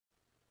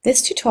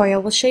This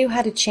tutorial will show you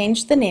how to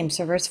change the name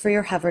servers for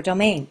your Hover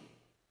domain.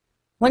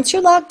 Once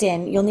you're logged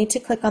in, you'll need to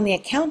click on the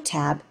Account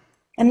tab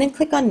and then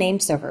click on Name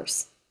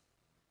Servers.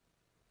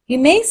 You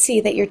may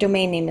see that your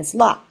domain name is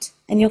locked,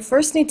 and you'll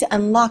first need to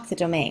unlock the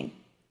domain.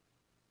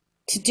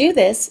 To do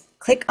this,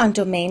 click on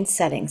Domain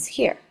Settings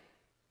here.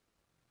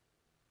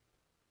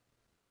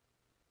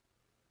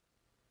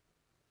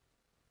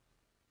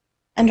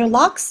 Under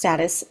Lock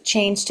Status,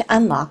 change to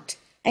Unlocked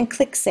and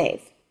click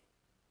Save.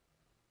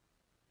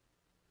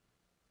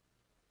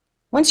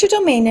 Once your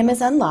domain name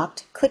is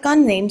unlocked, click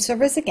on Name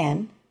Servers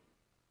again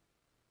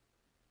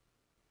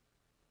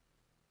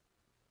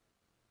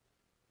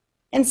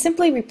and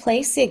simply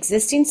replace the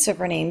existing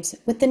server names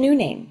with the new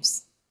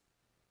names.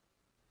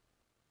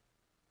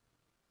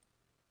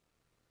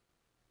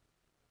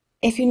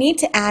 If you need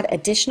to add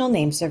additional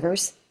name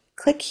servers,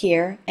 click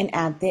here and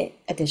add the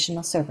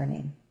additional server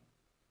name.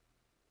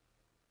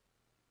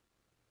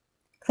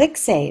 Click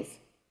Save.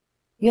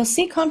 You'll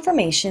see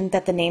confirmation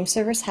that the name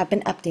servers have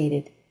been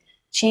updated.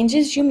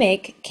 Changes you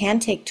make can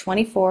take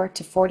 24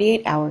 to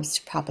 48 hours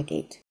to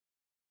propagate.